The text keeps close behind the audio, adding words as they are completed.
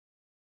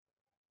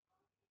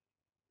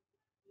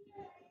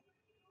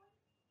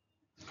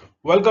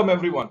Welcome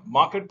everyone.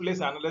 Marketplace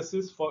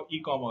analysis for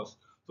e-commerce.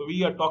 So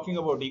we are talking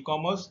about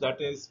e-commerce, that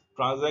is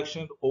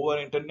transaction over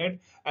internet,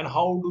 and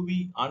how do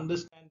we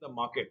understand the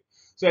market.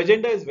 So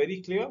agenda is very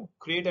clear.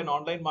 Create an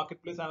online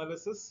marketplace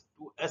analysis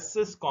to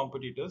assess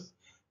competitors,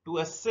 to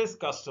assess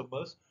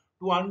customers,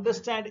 to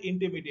understand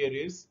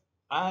intermediaries,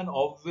 and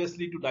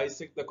obviously to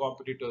dissect the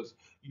competitors.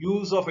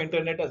 Use of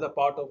internet as a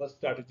part of a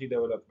strategy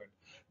development.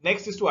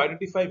 Next is to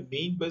identify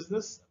main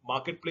business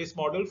marketplace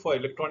model for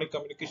electronic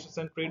communications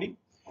and trading.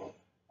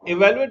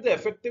 Evaluate the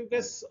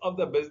effectiveness of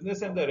the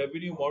business and the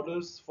revenue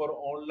models for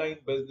online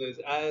business,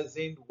 as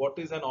in what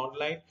is an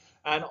online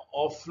and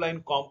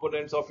offline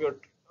components of your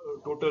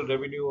total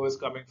revenue is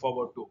coming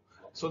forward to,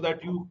 so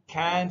that you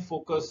can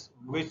focus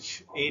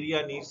which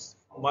area needs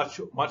much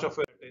of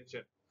your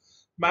attention.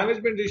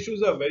 Management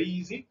issues are very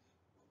easy.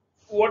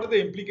 What are the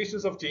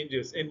implications of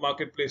changes in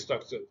marketplace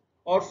structure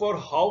or for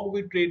how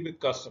we trade with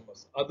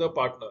customers, other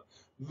partner?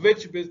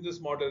 Which business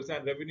models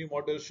and revenue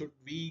models should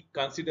we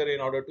consider in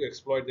order to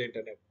exploit the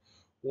internet?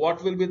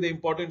 What will be the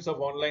importance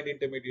of online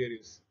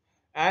intermediaries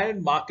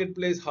and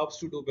marketplace hubs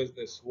to do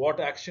business?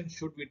 What action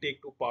should we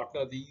take to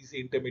partner these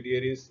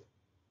intermediaries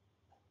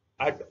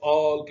at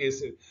all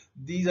cases?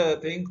 These are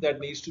the things that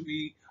needs to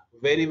be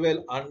very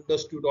well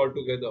understood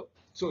altogether.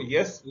 So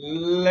yes,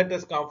 let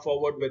us come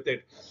forward with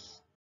it.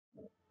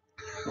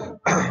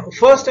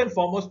 First and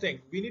foremost thing,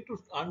 we need to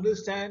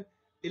understand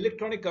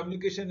electronic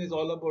communication is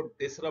all about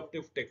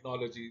disruptive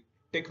technology,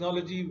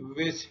 technology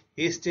which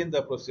hasten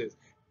the process,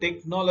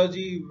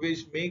 technology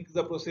which makes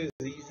the process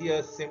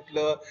easier,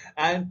 simpler,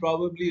 and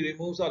probably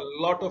removes a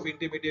lot of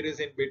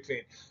intermediaries in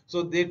between.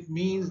 So that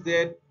means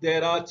that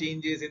there are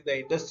changes in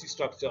the industry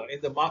structure,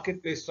 in the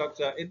marketplace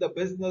structure, in the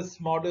business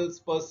models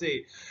per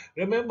se.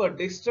 Remember,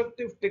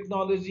 destructive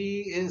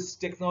technology is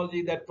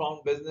technology that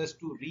prompt business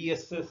to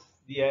reassess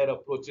their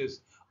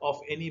approaches of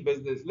any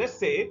business. Let's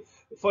say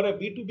for a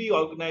B2B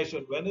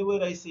organization,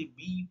 whenever I say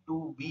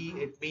B2B,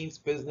 it means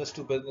business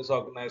to business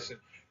organization.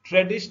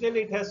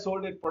 Traditionally, it has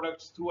sold its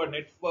products through a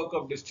network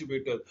of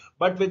distributors,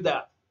 but with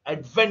the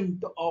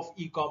advent of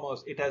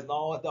e-commerce, it has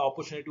now the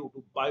opportunity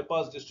to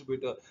bypass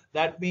distributor.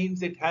 That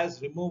means it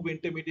has removed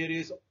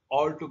intermediaries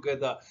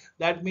altogether.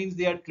 That means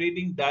they are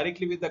trading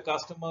directly with the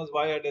customers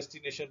via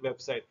destination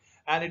website,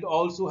 and it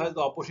also has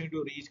the opportunity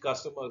to reach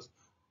customers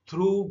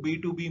through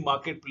B2B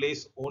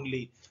marketplace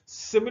only.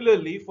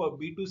 Similarly, for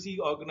B2C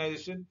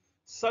organization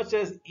such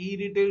as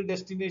e-retail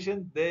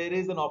destination, there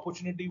is an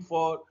opportunity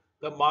for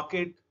the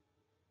market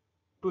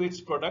to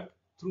its product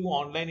through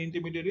online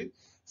intermediaries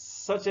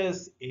such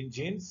as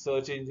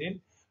search engine,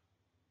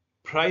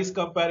 price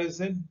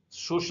comparison,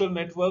 social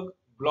network,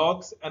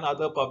 blogs, and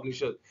other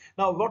publishers.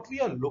 Now, what we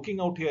are looking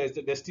out here is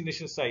the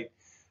destination site.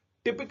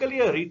 Typically,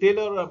 a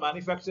retailer or a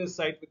manufacturer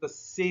site with the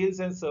sales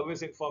and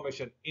service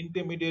information.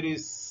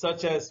 Intermediaries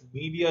such as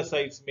media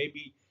sites may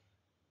be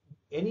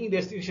any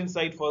destination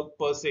site for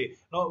per se.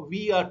 Now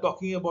we are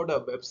talking about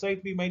a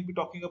website, we might be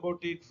talking about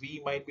it,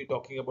 we might be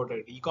talking about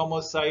an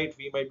e-commerce site,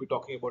 we might be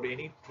talking about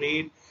any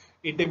trade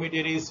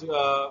intermediaries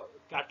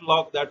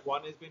catalog that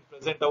one has been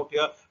present out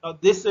here. Now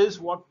this is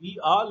what we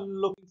are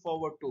looking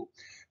forward to.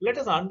 Let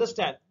us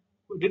understand.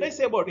 Did I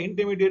say about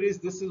intermediaries?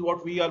 This is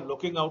what we are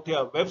looking out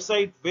here.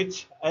 Website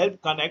which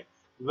help connect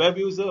web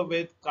user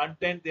with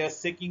content they are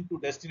seeking to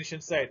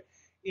destination site.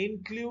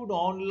 Include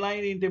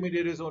online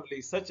intermediaries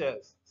only, such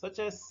as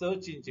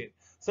search engine,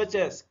 such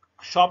as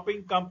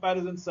shopping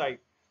comparison site,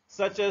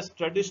 such as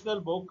traditional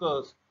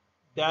brokers,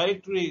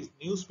 directories,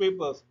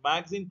 newspapers,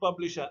 magazine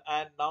publisher,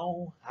 and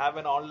now have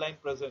an online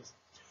presence.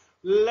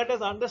 Let us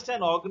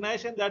understand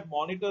organization that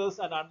monitors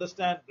and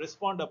understand,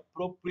 respond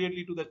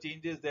appropriately to the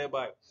changes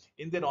thereby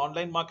in their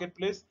online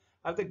marketplace,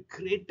 have the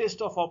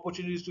greatest of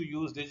opportunities to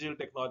use digital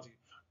technology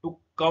to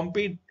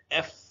compete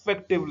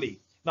effectively.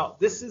 Now,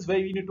 this is where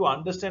you need to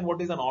understand what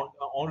is an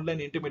online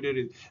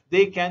intermediary.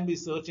 They can be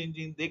search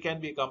engine, they can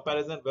be a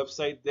comparison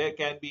website, there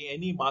can be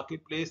any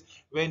marketplace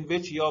in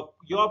which your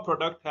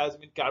product has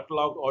been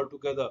cataloged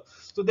altogether.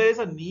 So there is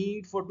a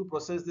need for to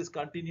process this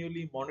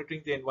continually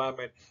monitoring the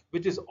environment,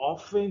 which is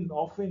often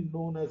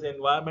known as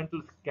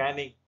environmental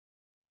scanning.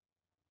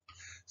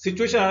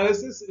 Situation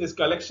analysis is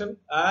collection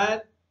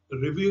and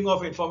reviewing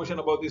of information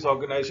about this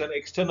organization,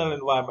 external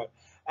environment,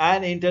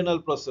 and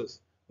internal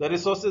process, the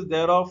resources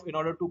thereof in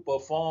order to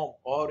perform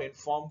or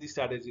inform the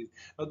strategies.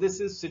 Now, this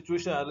is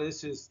situation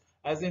analysis,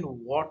 as in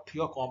what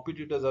your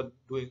competitors are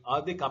doing.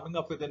 Are they coming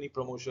up with any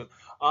promotion?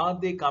 Are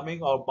they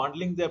coming or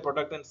bundling their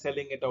product and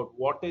selling it out?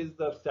 What is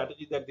the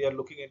strategy that they are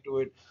looking into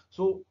it?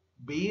 So,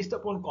 based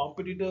upon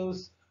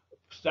competitors'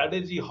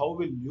 strategy, how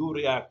will you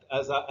react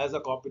as a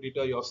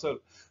competitor yourself?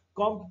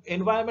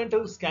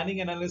 Environmental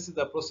scanning analysis,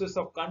 the process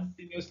of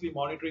continuously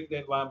monitoring the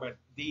environment,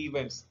 the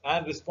events,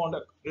 and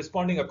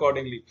responding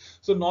accordingly.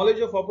 So, knowledge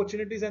of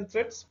opportunities and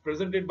threats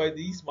presented by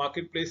these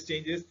marketplace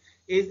changes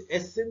is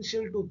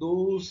essential to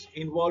those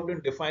involved in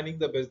defining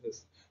the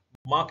business,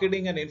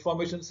 marketing, and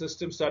information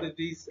system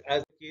strategies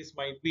as case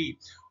might be.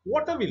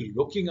 What are we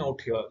looking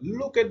out here?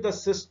 Look at the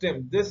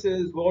system. This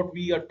is what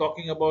we are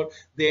talking about,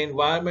 the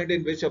environment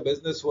in which a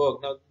business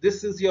works. Now,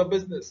 this is your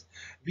business.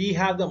 We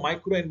have the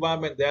micro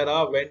environment. There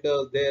are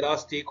vendors, there are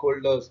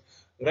stakeholders,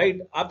 right?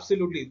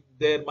 Absolutely.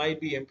 There might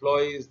be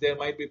employees, there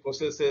might be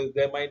processes,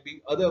 there might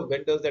be other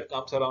vendors that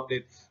comes around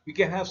it. We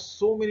can have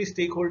so many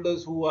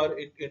stakeholders who are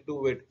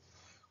into it.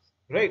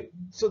 Right.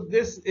 So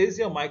this is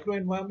your micro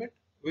environment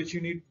which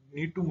you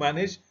need to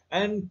manage,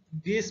 and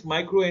this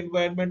micro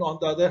environment on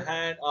the other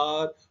hand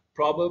are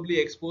probably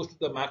exposed to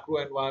the macro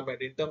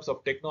environment in terms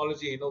of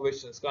technology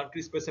innovations,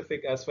 country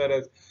specific as far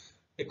as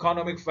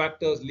economic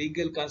factors,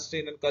 legal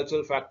constraint and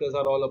cultural factors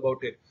are all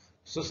about it.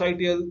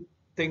 Societal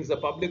things, the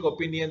public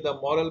opinion, the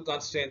moral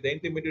constraint, the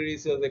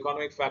intermediaries, the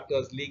economic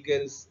factors,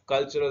 legals,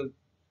 cultural,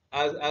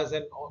 as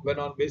an when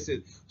on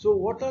basis. So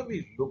what are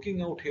we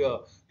looking out here?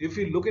 If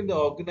we look in the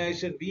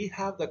organization, we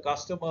have the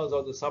customers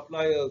or the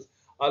suppliers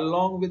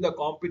along with the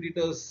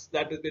competitors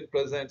that has been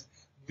present.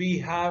 We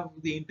have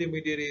the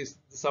intermediaries,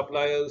 the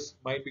suppliers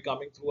might be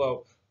coming through a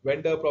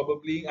vendor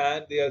probably,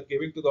 and they are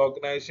giving to the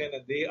organization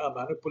and they are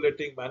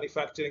manipulating,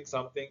 manufacturing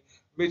something,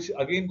 which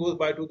again goes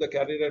by to the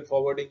carrier and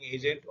forwarding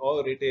agent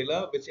or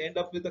retailer, which end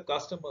up with the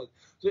customers.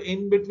 So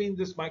in between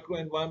this micro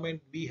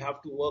environment, we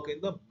have to work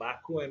in the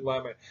macro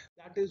environment.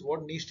 That is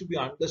what needs to be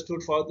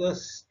understood for the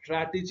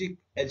strategic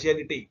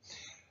agility.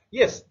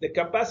 Yes, the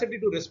capacity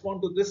to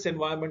respond to this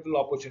environmental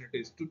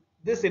opportunities, to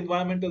this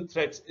environmental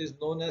threats is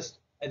known as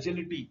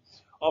agility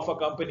of a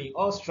company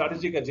or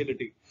strategic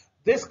agility.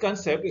 This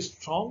concept is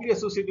strongly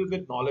associated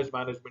with knowledge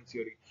management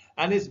theory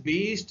and is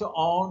based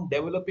on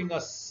developing a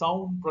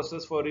sound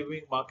process for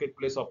reviewing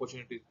marketplace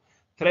opportunities,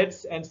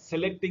 threats, and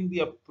selecting the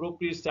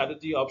appropriate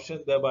strategy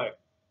option thereby.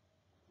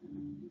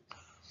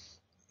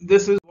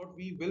 This is what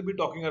we will be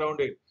talking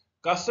around it.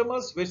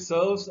 Customers which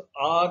serves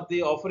are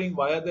they offering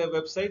via their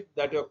website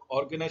that your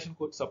organization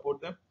could support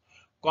them.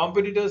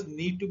 Competitors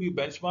need to be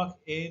benchmarked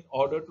in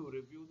order to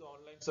review the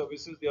online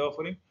services they are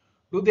offering.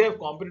 Do they have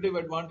competitive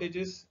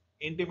advantages?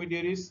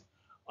 Intermediaries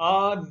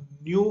are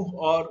new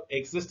or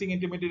existing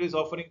intermediaries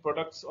offering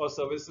products or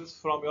services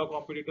from your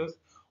competitors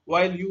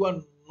while you are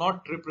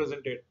not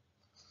represented.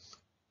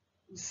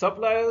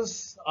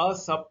 Suppliers are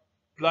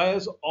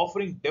suppliers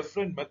offering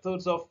different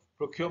methods of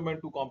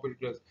procurement to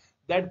competitors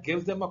that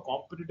gives them a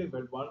competitive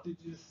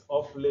advantages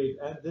of late,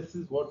 and this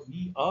is what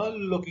we are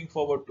looking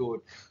forward to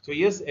it. So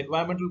yes,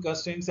 environmental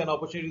constraints and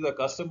opportunities are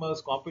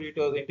customers,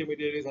 competitors,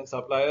 intermediaries, and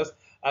suppliers,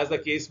 as the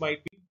case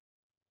might be.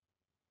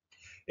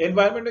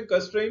 Environmental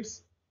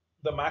constraints,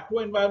 the macro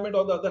environment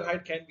on the other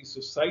hand can be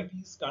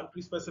societies,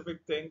 country specific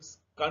things,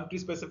 country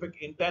specific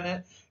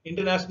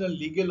international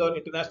legal or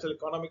international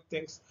economic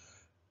things,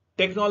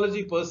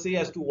 technology per se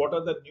as to what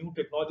are the new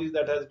technologies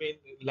that has been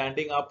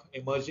landing up,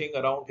 emerging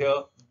around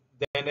here,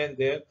 then and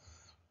there.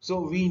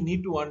 So we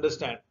need to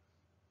understand.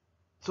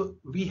 So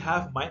we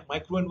have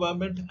micro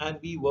environment and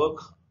we work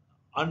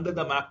under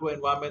the macro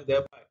environment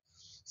thereby.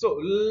 So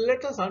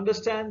let us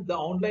understand the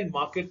online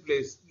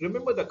marketplace.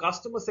 Remember the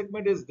customer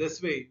segment is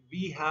this way.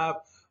 We have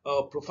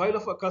a profile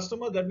of a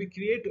customer that we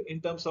create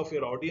in terms of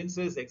your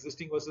audiences,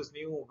 existing versus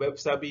new, web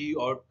savvy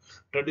or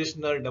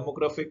traditional,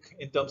 demographic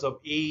in terms of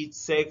age,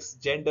 sex,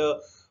 gender,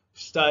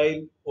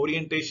 style,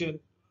 orientation,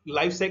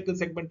 life cycle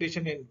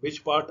segmentation, in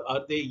which part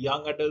are they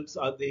young adults,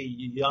 are they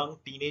young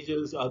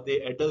teenagers, are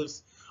they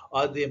adults,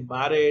 are they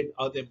married,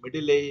 are they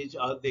middle age,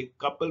 are they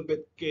couple with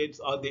kids,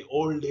 are they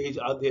old age,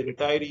 are they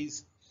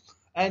retirees,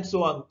 and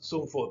so on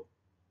so forth.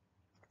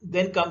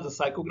 Then comes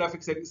the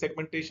psychographic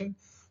segmentation.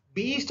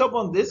 Based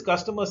upon this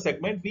customer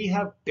segment, we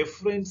have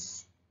different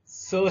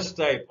search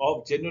type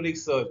of generic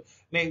search.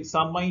 Now,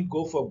 some might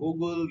go for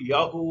Google,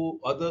 Yahoo,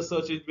 other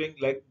search engine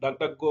like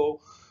DuckDuckGo.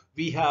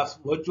 We have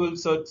virtual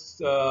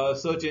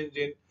search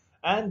engine,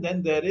 and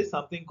then there is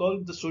something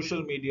called the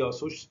social media or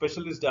social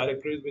specialist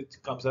directories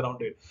which comes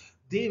around it.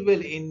 They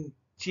will in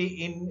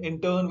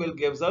turn will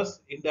gives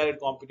us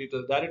indirect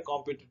competitors, direct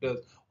competitors,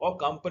 or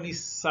company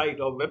site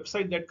or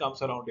website that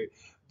comes around it.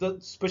 The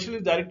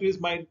specialist directories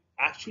might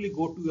actually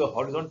go to your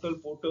horizontal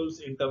portals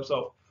in terms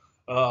of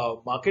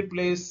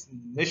marketplace,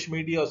 niche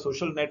media,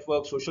 social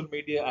networks, social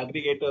media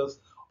aggregators,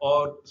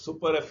 or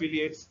super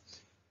affiliates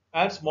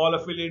and small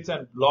affiliates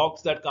and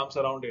blogs that comes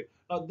around it.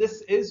 Now,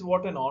 this is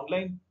what an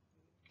online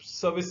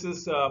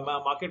services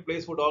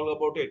marketplace would all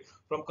about it,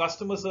 from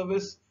customer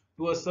service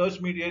to a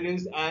search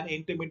mediators and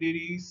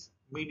intermediaries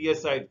media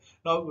side.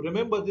 Now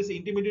remember, this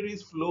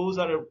intermediaries flows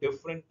are at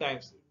different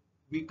times.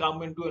 We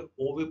come into an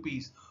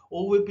OVPs.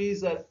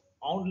 OVPs are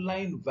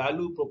online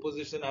value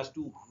proposition as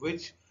to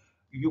which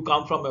you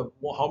come from a,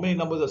 how many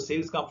numbers of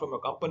sales come from a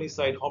company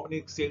side, how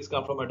many sales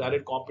come from a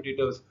direct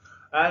competitors,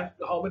 and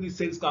how many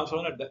sales comes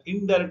from the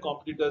indirect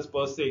competitors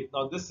per se.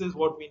 Now this is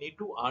what we need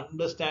to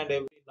understand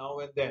every now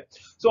and then.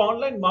 So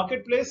online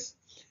marketplace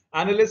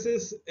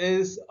analysis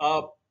is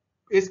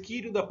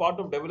key to the part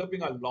of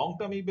developing a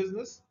long-term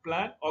e-business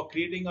plan or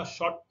creating a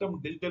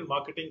short-term digital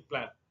marketing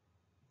plan.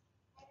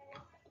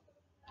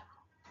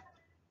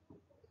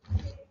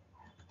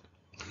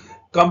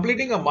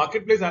 Completing a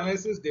marketplace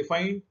analysis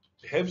define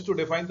helps to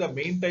define the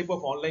main type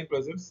of online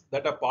presence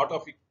that are part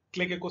of a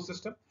click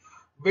ecosystem,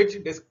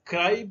 which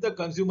describe the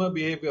consumer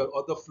behavior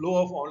or the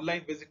flow of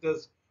online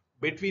visitors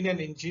between an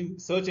engine,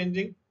 search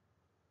engine,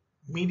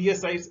 media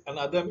sites, and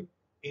other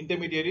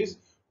intermediaries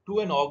to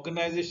an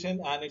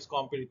organization and its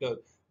competitor.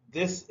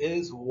 This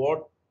is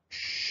what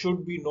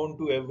should be known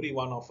to every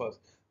one of us.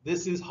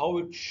 This is how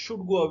it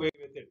should go away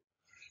with it.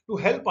 To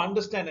help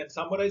understand and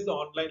summarize the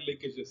online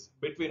linkages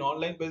between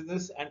online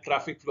business and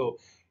traffic flow,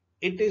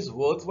 it is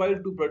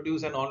worthwhile to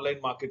produce an online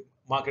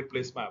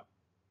marketplace map.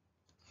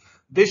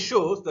 This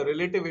shows the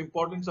relative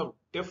importance of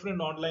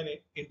different online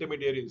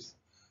intermediaries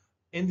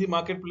in the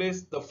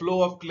marketplace, the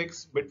flow of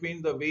clicks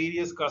between the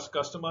various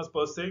customers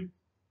per se,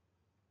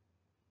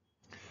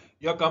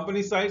 your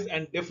company size,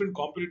 and different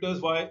competitors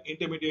via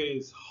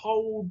intermediaries.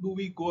 How do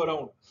we go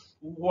around?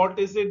 What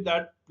is it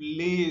that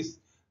plays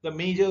the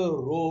major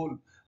role,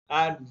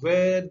 and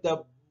where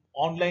the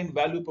online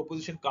value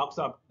proposition comes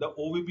up, the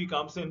OVP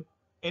comes in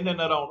and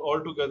around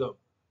altogether.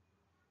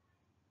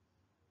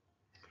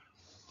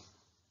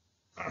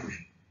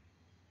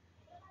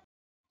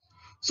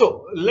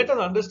 So let us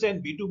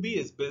understand B2B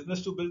is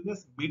business to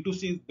business,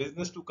 B2C is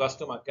business to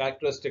customer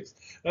characteristics.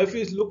 Now, if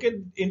you look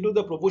into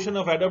the proportion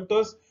of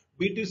adopters,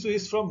 B2C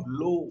is from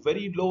low,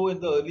 very low in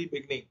the early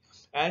beginning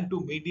and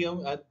to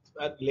medium at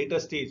later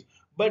stage.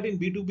 But in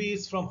B2B,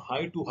 it's from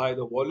high to high.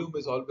 The volume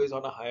is always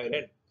on a higher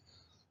end,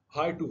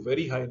 high to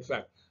very high, in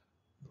fact.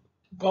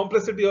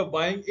 Complexity of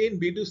buying in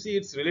B2C,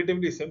 it's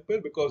relatively simple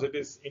because it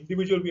is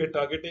individual we are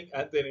targeting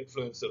and then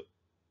influencer.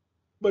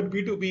 But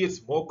B2B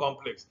is more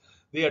complex.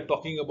 They are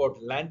talking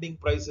about landing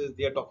prices,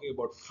 they are talking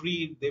about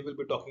free, they will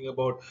be talking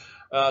about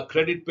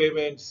credit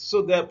payments.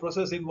 So their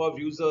process involves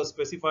users,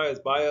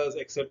 specifiers, buyers,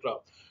 etc.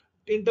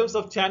 In terms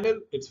of channel,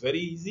 it's very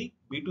easy.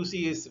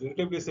 B2C is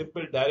relatively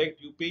simple,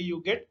 direct, you pay,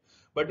 you get.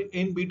 But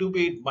in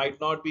B2B, it might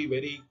not be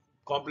very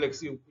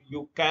complex. You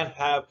can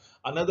have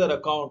another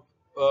account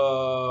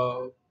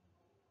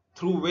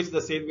through which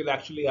the sale will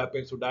actually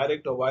happen. So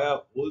direct or via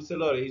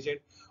wholesaler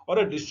agent or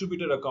a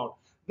distributor account.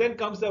 Then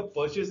comes the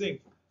purchasing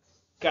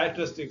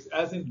characteristics,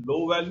 as in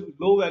low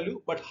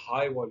value but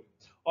high volume,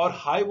 or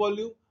high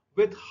volume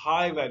with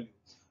high value.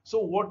 So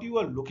what you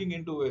are looking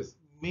into is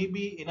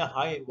maybe in a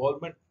high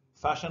involvement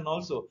fashion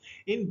also.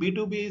 In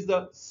B2B is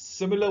the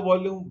similar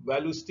volume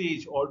value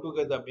stage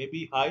altogether,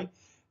 maybe high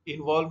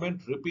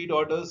involvement, repeat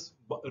orders,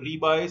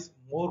 rebuys,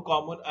 more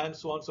common, and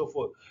so on and so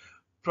forth.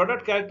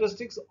 Product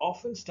characteristics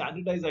often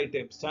standardized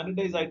items.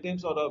 Standardized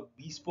items are a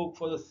bespoke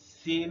for the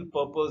sale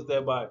purpose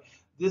thereby.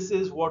 This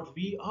is what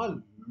we are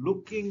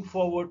looking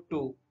forward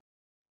to.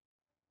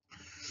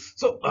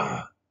 So,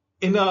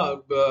 in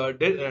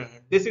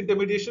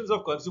disintermediations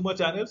of consumer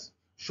channels,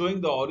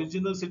 showing the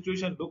original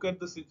situation, look at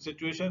the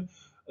situation.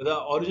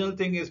 The original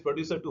thing is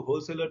producer to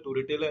wholesaler to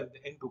retailer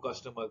and to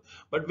customers.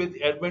 But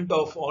with advent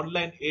of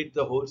online, it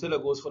the wholesaler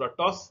goes for a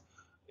toss,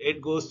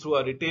 it goes through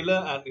a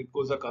retailer, and it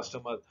goes a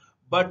customer.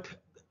 But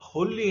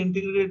wholly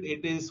integrated,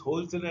 it is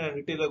wholesaler and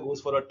retailer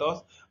goes for a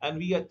toss, and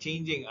we are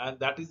changing, and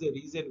that is the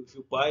reason if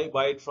you buy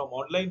it from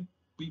online,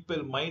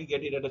 people might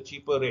get it at a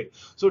cheaper rate.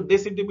 So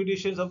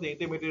disintermediations of the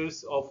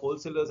intermediaries of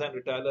wholesalers and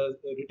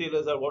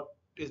retailers are what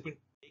has been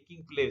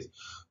taking place.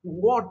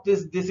 What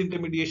this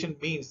disintermediation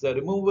means, the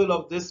removal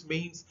of this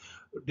means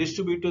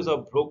distributors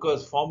or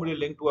brokers formerly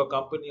linked to a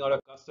company or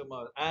a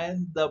customer,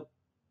 and the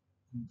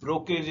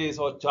brokerages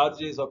or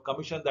charges or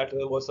commission that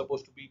was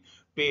supposed to be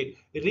paid.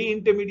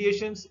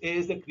 Re-intermediations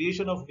is the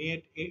creation of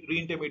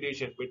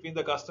re-intermediation between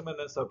the customer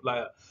and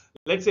supplier.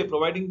 Let's say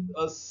providing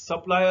a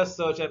supplier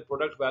search and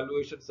product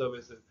valuation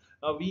services.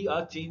 Now we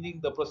are changing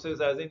the process,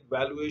 as in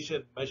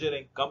valuation,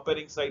 measuring,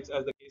 comparing sites,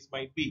 as the case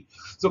might be.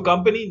 So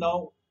company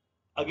now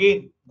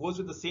again goes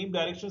with the same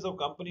directions of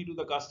company to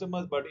the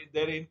customers, but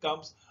therein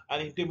comes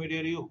an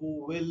intermediary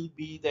who will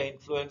be the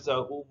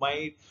influencer, who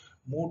might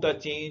moot a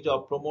change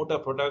or promote a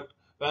product,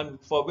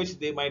 and for which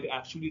they might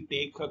actually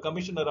take a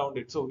commission around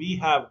it. So we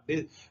have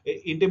this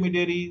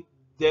intermediary.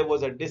 There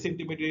was a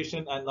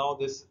disintermediation, and now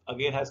this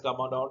again has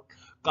come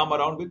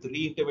around with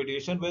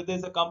re-intermediation, where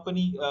there's a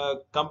company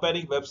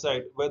comparing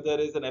website, where there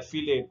is an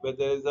affiliate, where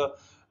there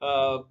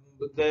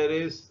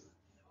is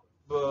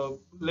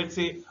let's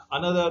say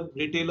another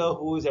retailer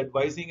who is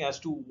advising as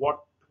to what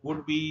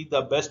would be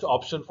the best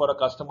option for a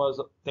customer's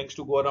things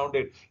to go around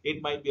it.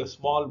 It might be a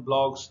small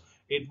blogs,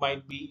 it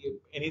might be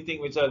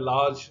anything which are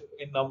large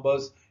in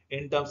numbers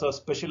in terms of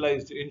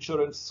specialized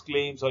insurance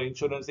claims or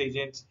insurance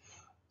agents,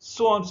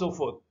 so on and so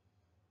forth.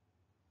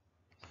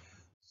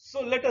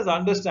 So let us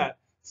understand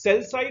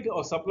sell side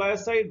or supplier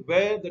side,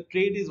 where the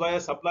trade is via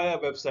supplier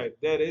website.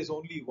 There is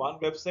only one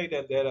website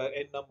and there are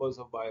n numbers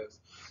of buyers.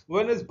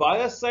 When it's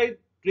buyer side,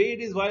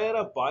 trade is via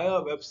a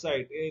buyer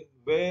website in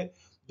where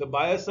the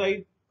buyer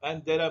side,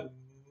 and there are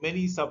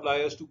many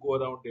suppliers to go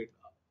around it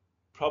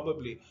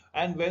probably.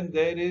 And when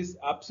there is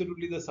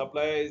absolutely the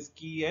supplier is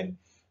key, and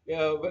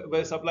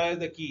where supplier is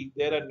the key,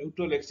 there are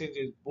neutral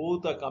exchanges.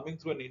 Both are coming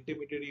through an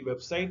intermediary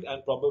website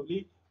and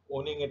probably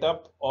owning it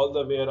up all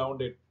the way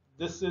around it.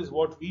 This is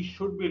what we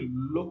should be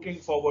looking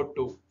forward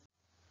to.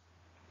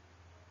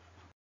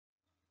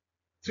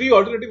 Three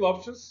alternative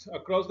options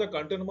across the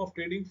continuum of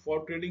trading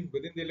for trading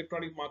within the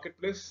electronic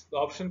marketplace. The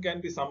option can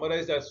be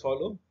summarized as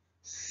follows.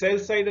 Sell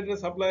side at the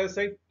supplier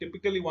side,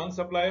 typically one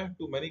supplier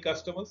to many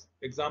customers.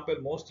 Example,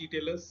 most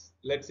retailers,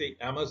 let's say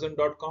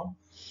Amazon.com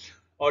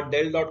or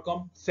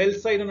Dell.com. Sell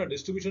side on a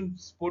distribution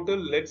portal,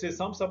 let's say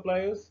some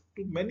suppliers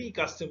to many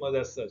customers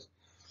as such.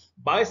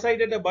 Buy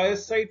side at a buyer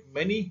side,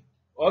 many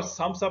or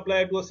some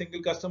supplier to a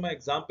single customer.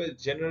 Example,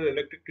 General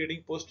Electric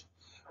Trading Post.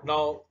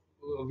 Now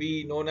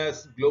we known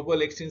as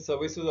Global Exchange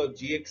Services or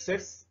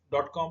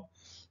GXS.com,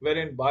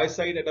 wherein buy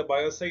side at a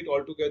buyer side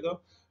altogether,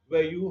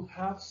 where you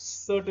have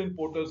certain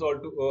portals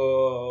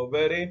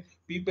wherein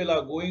people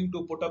are going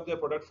to put up their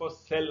product for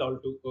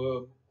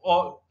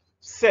or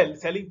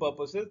selling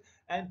purposes,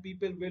 and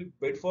people will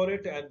bid for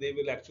it and they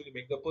will actually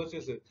make the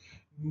purchases.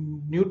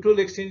 Neutral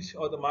exchange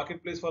or the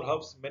marketplace for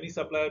hubs, many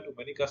supplier to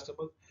many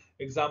customers.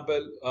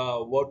 Example,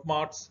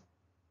 Whatmarts,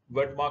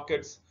 Wet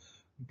Markets,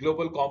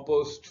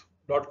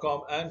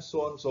 globalcompost.com, and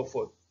so on and so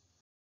forth.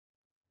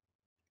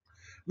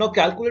 Now,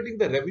 calculating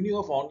the revenue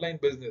of online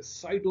business,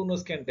 site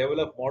owners can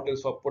develop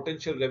models for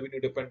potential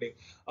revenue depending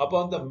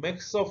upon the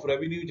mix of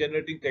revenue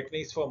generating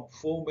techniques from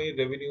four main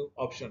revenue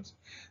options.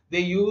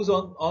 They use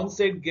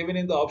on-site given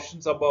in the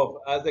options above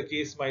as the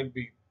case might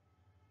be.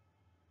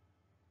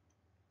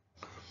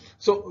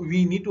 So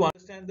we need to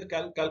understand the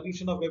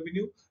calculation of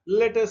revenue.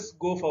 Let us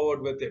go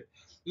forward with it.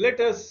 Let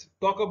us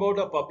talk about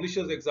a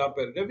publisher's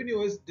example.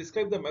 Revenue is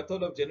describe the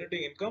method of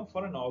generating income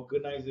for an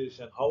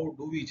organization. How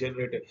do we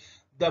generate it?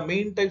 The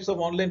main types of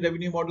online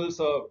revenue models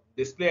are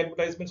display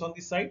advertisements on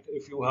the site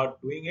if you are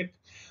doing it.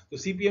 The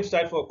CPM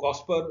stands for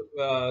cost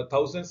per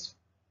thousands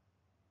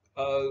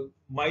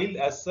mile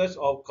as such,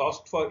 or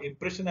cost for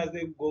impression as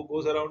they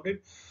goes around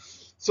it.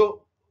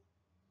 So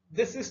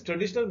this is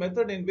traditional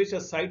method in which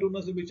a site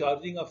owners will be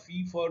charging a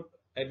fee for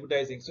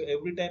advertising. So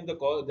every time the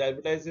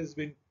advertising has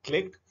been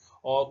clicked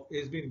or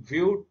is been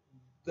viewed,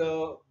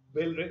 the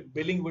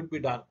billing would be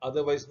done.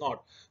 Otherwise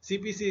not.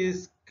 CPC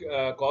is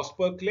cost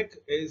per click.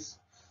 Is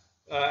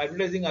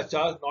advertising are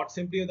charged not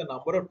simply the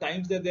number of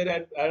times that their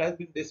ad has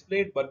been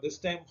displayed, but this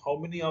time how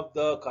many of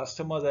the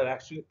customers are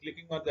actually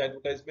clicking on the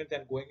advertisement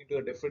and going into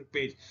a different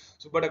page.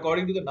 So, but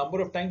according to the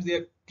number of times they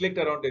have clicked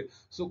around it.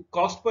 So,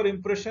 cost per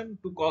impression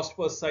to cost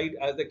per site,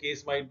 as the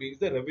case might be, is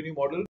the revenue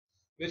model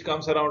which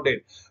comes around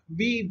it.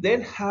 We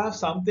then have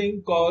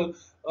something called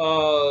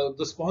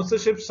the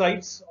sponsorship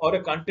sites or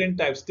a content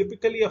types,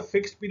 typically a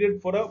fixed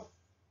period for a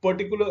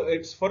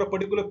it's for a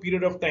particular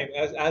period of time,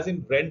 as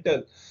in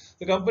rental.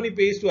 The company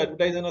pays to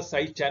advertise on a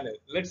site channel.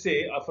 Let's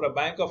say for a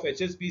bank of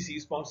HSBC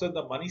sponsored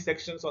the money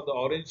sections on the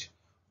Orange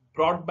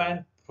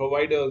broadband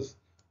providers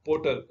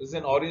portal is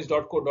in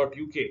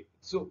orange.co.uk.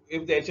 So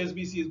if the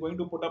HSBC is going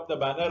to put up the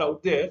banner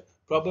out there,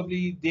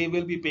 probably they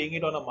will be paying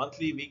it on a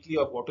monthly, weekly,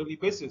 or quarterly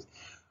basis.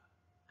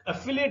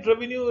 Affiliate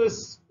revenue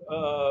is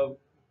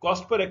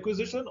cost per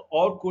acquisition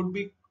or could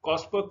be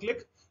cost per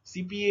click.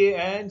 CPA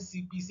and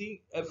CPC.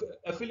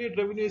 Affiliate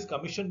revenue is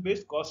commission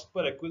based, cost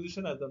per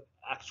acquisition as the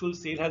actual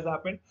sale has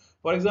happened.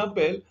 For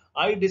example,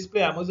 I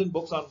display Amazon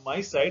books on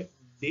my site,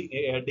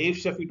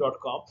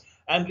 davesheffy.com,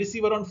 and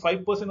receive around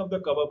 5% of the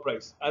cover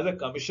price as a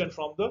commission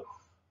from the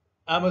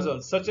Amazon.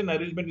 Such an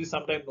arrangement is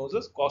sometimes known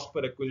as cost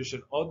per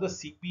acquisition or the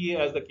CPA,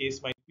 as the case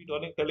might be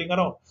telling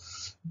around.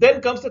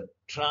 Then comes the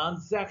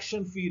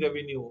transaction fee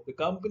revenue. The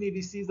company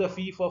receives the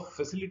fee for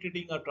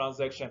facilitating a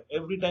transaction.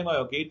 Every time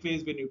a gateway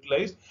has been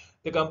utilized,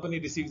 the company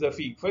receives a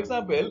fee. For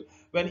example,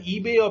 when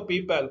eBay or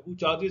PayPal, who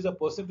charges a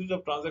percentage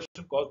of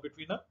transaction cost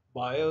between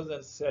buyers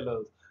and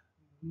sellers,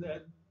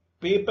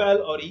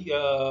 PayPal or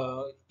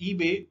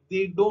eBay,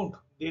 they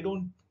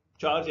don't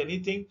charge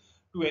anything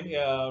to any.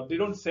 They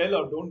don't sell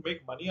or don't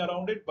make money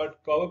around it,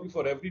 but probably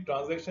for every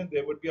transaction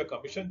there would be a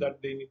commission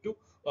that they need to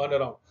earn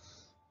around.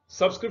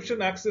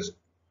 Subscription access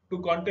to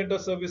content or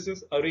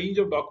services. A range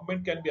of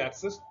document can be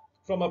accessed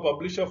from a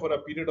publisher for a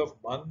period of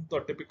month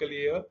or typically a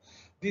year.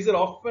 These are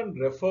often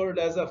referred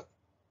as a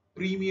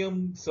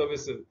premium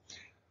services.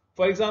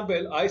 For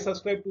example, I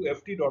subscribe to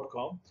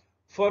ft.com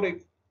for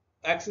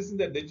accessing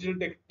the digital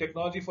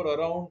technology for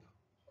around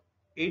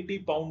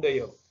 £80 a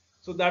year.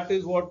 So that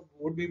is what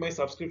would be my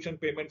subscription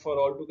payment for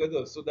all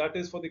together. So that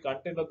is for the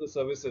content of the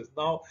services.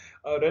 Now,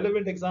 a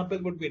relevant example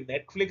would be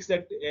Netflix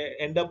that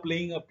end up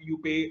paying you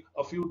pay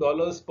a few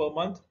dollars per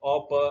month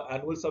or per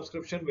annual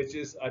subscription, which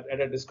is at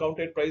a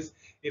discounted price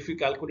if you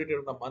calculate it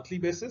on a monthly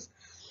basis.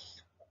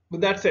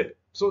 But that's it.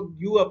 So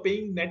you are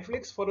paying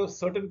Netflix for a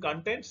certain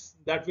contents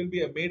that will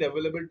be made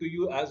available to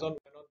you as on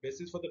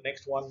basis for the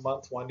next 1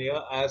 month, 1 year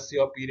as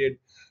your period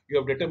you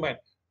have determined.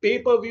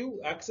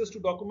 Pay-per-view access to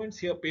documents.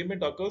 Here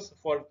payment occurs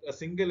for a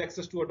single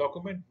access to a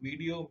document,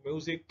 video,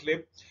 music,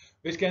 clip,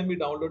 which can be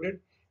downloaded.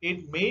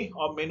 It may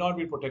or may not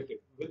be protected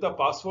with a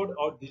password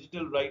or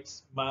digital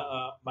rights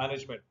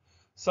management.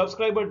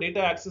 Subscriber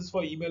data access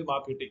for email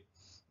marketing.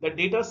 The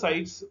data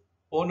sites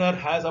owner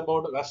has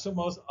about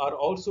customers are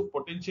also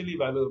potentially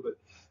valuable.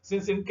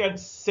 Since it can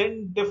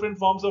send different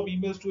forms of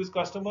emails to his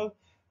customer,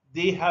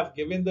 they have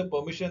given the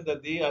permission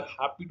that they are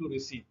happy to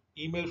receive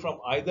email from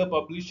either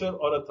publisher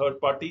or a third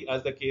party,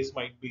 as the case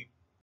might be.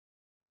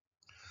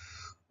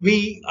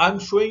 I'm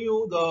showing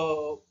you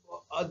the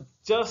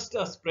just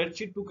a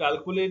spreadsheet to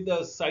calculate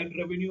the site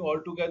revenue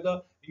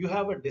altogether. You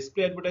have a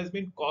display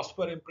advertisement cost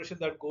per impression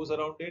that goes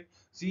around it.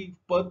 See,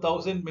 per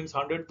thousand means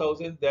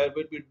 100,000. There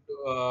will be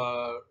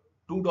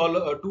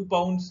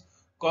 £2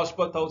 cost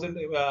per thousand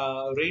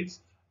rates.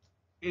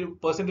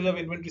 Percentage of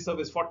inventory serve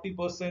is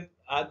 40%,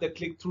 and the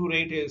click-through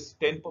rate is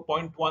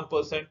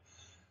 10.1%.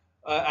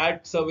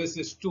 Ad service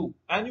is 2,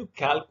 and you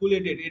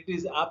calculate it. It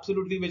is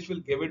absolutely which will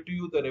give it to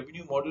you the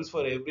revenue models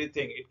for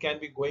everything. It can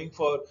be going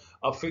for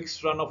a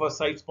fixed run of a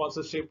site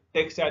sponsorship,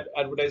 text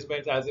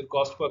advertisements as in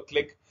cost per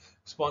click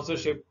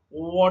sponsorship.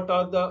 What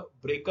are the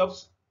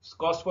breakups?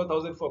 Cost per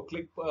thousand for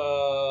click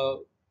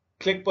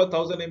per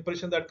thousand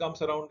impression that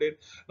comes around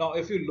it. Now,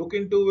 if you look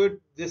into it,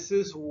 this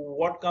is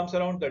what comes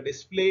around the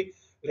display.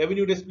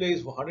 Revenue display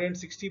is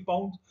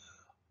 £160.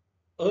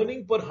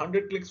 Earning per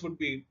 100 clicks would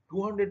be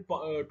 200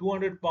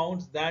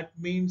 pounds. That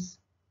means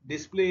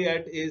display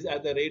at is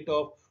at the rate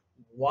of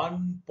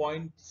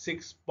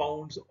 1.6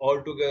 pounds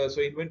altogether.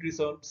 So inventory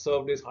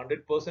served is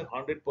 100%,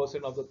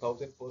 100% of the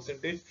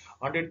 1,000%,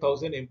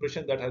 100,000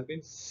 impression that has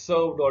been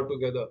served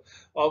altogether.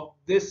 Of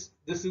this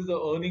is the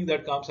earning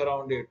that comes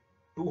around it,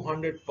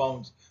 200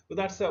 pounds. So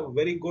that's a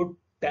very good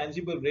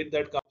tangible rate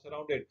that comes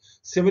around it.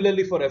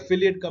 Similarly, for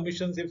affiliate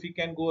commissions, if we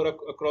can go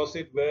across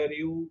it, where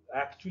you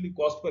actually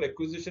cost per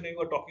acquisition, and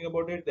you are talking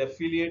about it, the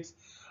affiliates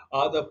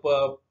are the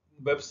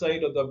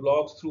website or the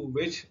blogs through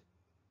which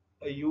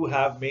you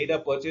have made a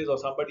purchase or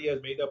somebody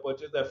has made a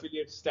purchase. The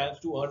affiliate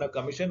stands to earn a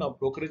commission or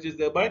brokerages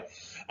thereby,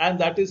 and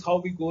that is how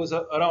we goes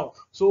around.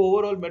 So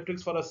overall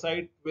metrics for a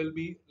site will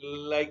be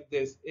like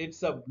this.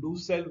 It's a blue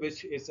cell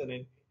which is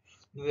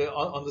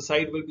on the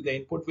side will be the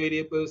input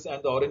variables,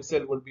 and the orange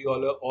cell will be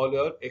all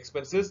your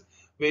expenses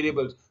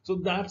variables. So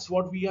that's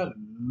what we are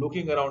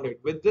looking around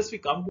it. With this, we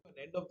come to an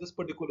end of this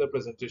particular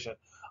presentation.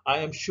 I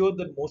am sure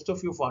that most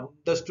of you have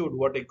understood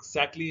what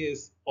exactly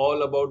is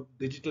all about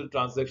digital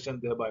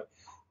transaction thereby.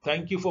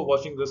 Thank you for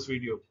watching this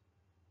video.